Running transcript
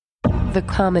the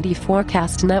Comedy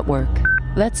Forecast Network.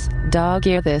 Let's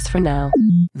dog-ear this for now.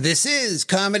 This is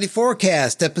Comedy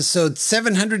Forecast, episode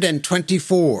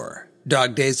 724,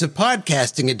 Dog Days of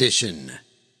Podcasting edition,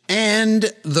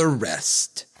 and the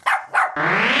rest.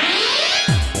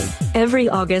 Every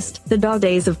August, the Dog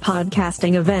Days of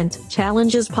Podcasting event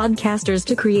challenges podcasters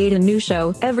to create a new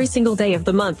show every single day of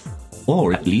the month.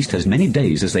 Or at least as many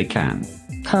days as they can.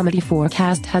 Comedy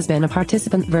Forecast has been a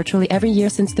participant virtually every year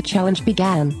since the challenge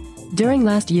began. During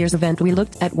last year's event, we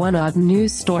looked at one odd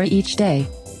news story each day.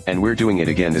 And we're doing it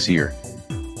again this year.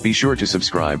 Be sure to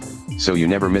subscribe, so you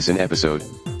never miss an episode.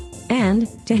 And,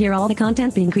 to hear all the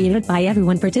content being created by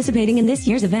everyone participating in this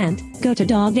year's event, go to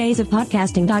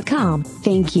dogdaysofpodcasting.com.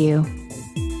 Thank you.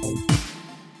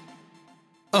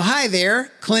 Oh, hi there,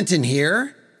 Clinton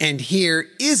here, and here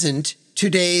isn't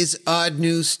today's odd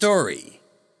news story.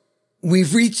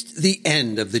 We've reached the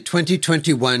end of the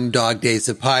 2021 Dog Days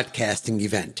of Podcasting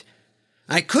event.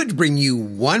 I could bring you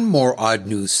one more odd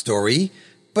news story,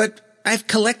 but I've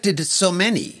collected so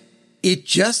many. It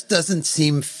just doesn't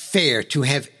seem fair to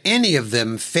have any of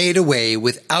them fade away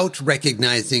without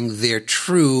recognizing their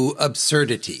true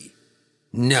absurdity.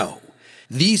 No,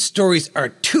 these stories are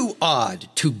too odd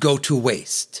to go to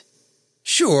waste.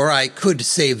 Sure, I could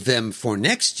save them for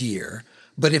next year,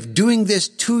 but if doing this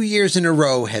 2 years in a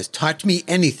row has taught me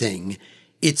anything,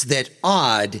 it's that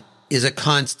odd is a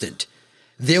constant.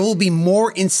 There will be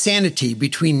more insanity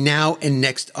between now and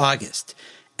next August.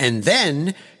 And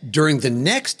then, during the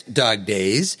next Dog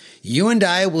Days, you and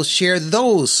I will share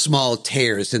those small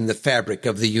tears in the fabric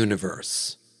of the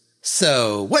universe.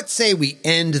 So, what say we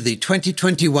end the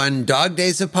 2021 Dog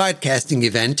Days of Podcasting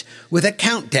event with a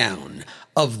countdown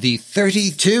of the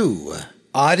 32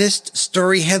 oddest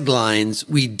story headlines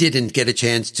we didn't get a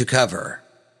chance to cover.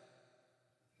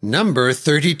 Number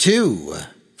 32.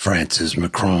 Francis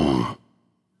Macron.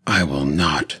 I will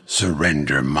not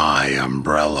surrender my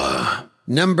umbrella.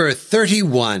 Number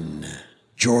 31.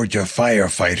 Georgia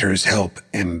firefighters help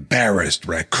embarrassed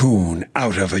raccoon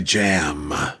out of a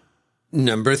jam.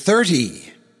 Number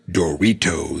 30.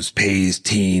 Doritos pays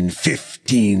teen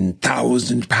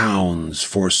 £15,000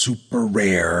 for super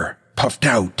rare, puffed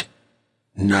out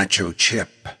nacho chip.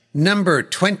 Number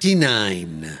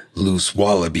 29. Loose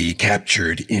wallaby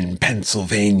captured in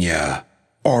Pennsylvania.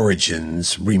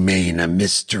 Origins remain a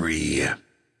mystery.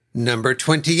 Number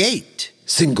 28.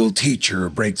 Single teacher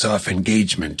breaks off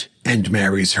engagement and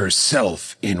marries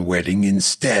herself in wedding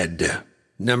instead.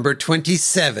 Number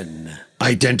 27.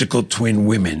 Identical twin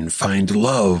women find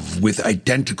love with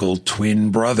identical twin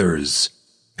brothers,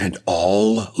 and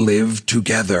all live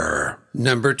together.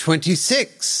 Number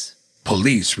 26.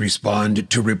 Police respond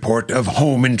to report of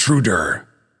home intruder.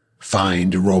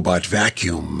 Find robot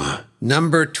vacuum.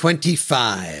 Number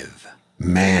 25.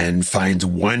 Man finds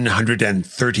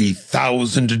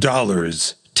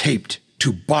 $130,000 taped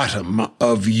to bottom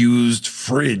of used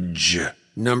fridge.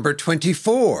 Number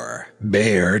 24.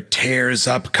 Bear tears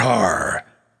up car.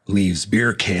 Leaves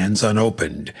beer cans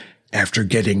unopened after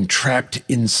getting trapped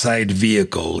inside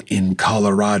vehicle in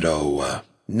Colorado.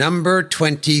 Number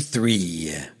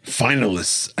 23.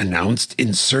 Finalists announced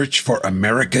in search for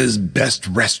America's best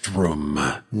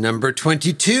restroom. Number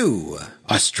 22.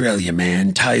 Australia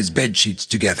man ties bedsheets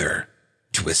together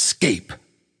to escape.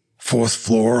 4th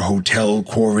floor hotel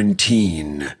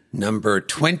quarantine. Number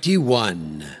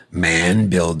 21. Man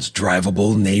builds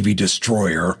drivable Navy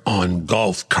destroyer on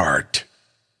golf cart.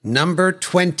 Number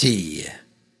 20.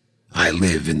 I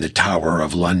live in the Tower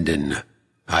of London.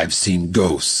 I've seen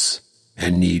ghosts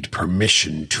and need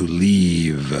permission to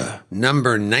leave.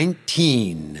 Number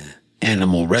 19.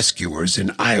 Animal rescuers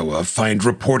in Iowa find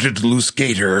reported loose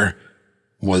gator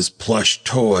was plush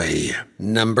toy.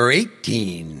 Number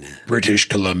 18. British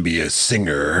Columbia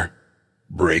singer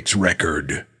breaks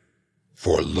record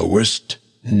for lowest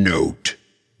note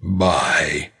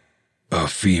by a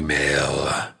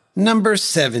female. Number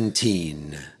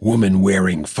 17. Woman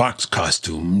wearing fox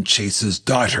costume chases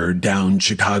daughter down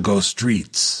Chicago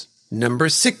streets. Number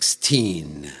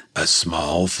 16. A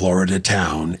small Florida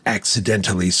town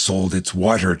accidentally sold its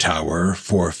water tower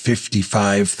for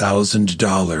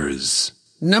 $55,000.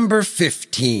 Number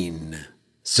 15.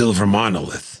 Silver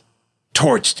monolith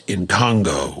torched in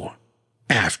Congo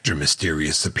after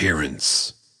mysterious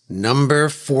appearance. Number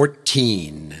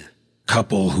 14.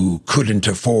 Couple who couldn't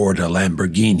afford a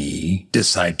Lamborghini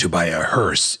decide to buy a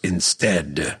hearse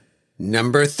instead.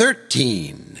 Number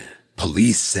 13.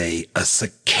 Police say a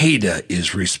cicada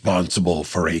is responsible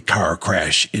for a car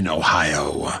crash in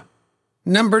Ohio.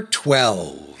 Number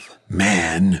 12.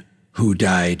 Man who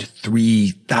died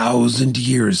 3,000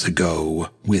 years ago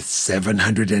with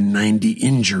 790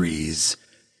 injuries,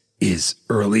 is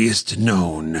earliest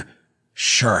known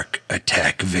shark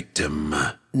attack victim.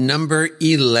 Number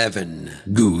 11.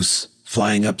 Goose,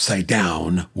 flying upside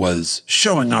down, was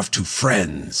showing off to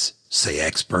friends, say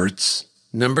experts.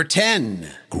 Number 10.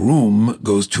 Groom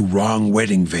goes to wrong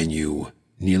wedding venue,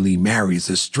 nearly marries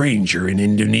a stranger in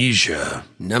Indonesia.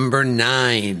 Number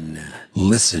 9.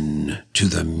 Listen to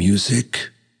the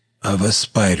music of a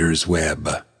spider's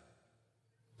web.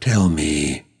 Tell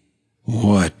me,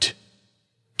 what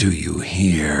do you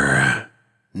hear?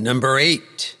 Number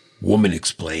 8. Woman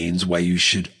explains why you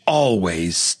should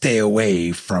always stay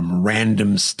away from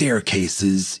random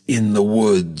staircases in the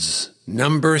woods.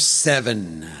 Number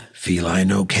 7.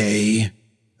 Feline OK?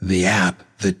 The app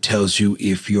that tells you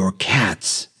if your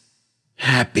cat's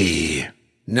happy.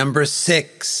 Number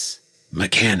 6.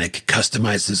 Mechanic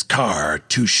customizes car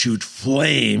to shoot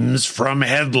flames from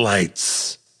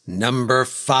headlights. Number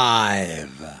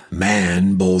 5.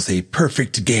 Man bowls a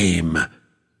perfect game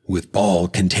with ball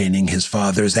containing his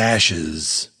father's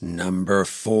ashes. Number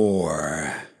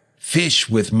 4. Fish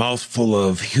with mouthful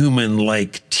of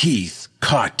human-like teeth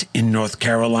caught in North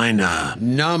Carolina.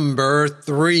 Number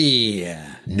 3.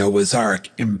 Noah's Ark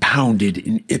impounded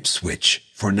in Ipswich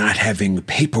for not having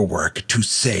paperwork to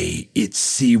say it's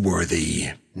seaworthy.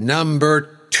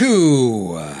 Number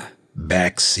 2.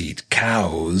 Backseat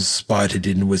cows spotted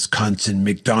in Wisconsin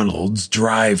McDonald's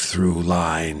drive-thru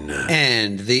line.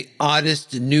 And the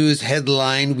oddest news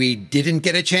headline we didn't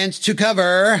get a chance to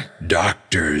cover.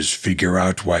 Doctors figure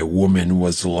out why woman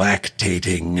was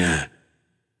lactating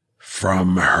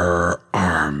from her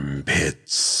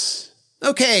armpits.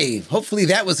 Okay, hopefully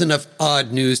that was enough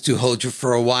odd news to hold you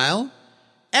for a while.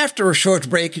 After a short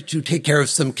break to take care of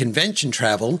some convention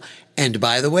travel, and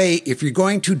by the way, if you're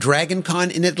going to DragonCon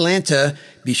in Atlanta,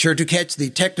 be sure to catch the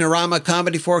Technorama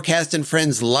Comedy Forecast and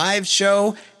Friends live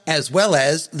show, as well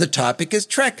as the Topic is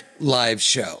Trek live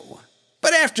show.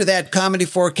 But after that Comedy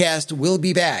Forecast, we'll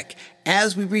be back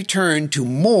as we return to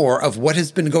more of what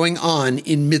has been going on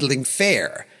in Middling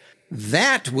Fair.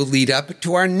 That will lead up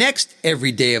to our next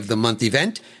Every Day of the Month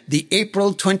event, the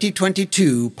April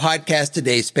 2022 Podcast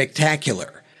Today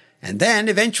Spectacular. And then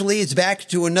eventually it's back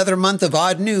to another month of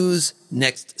odd news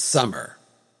next summer.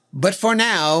 But for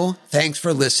now, thanks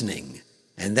for listening.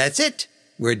 And that's it.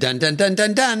 We're done.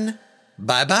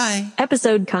 Bye-bye.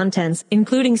 Episode contents,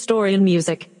 including story and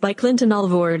music, by Clinton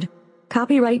Alvord.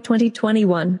 Copyright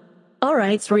 2021. All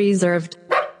rights reserved.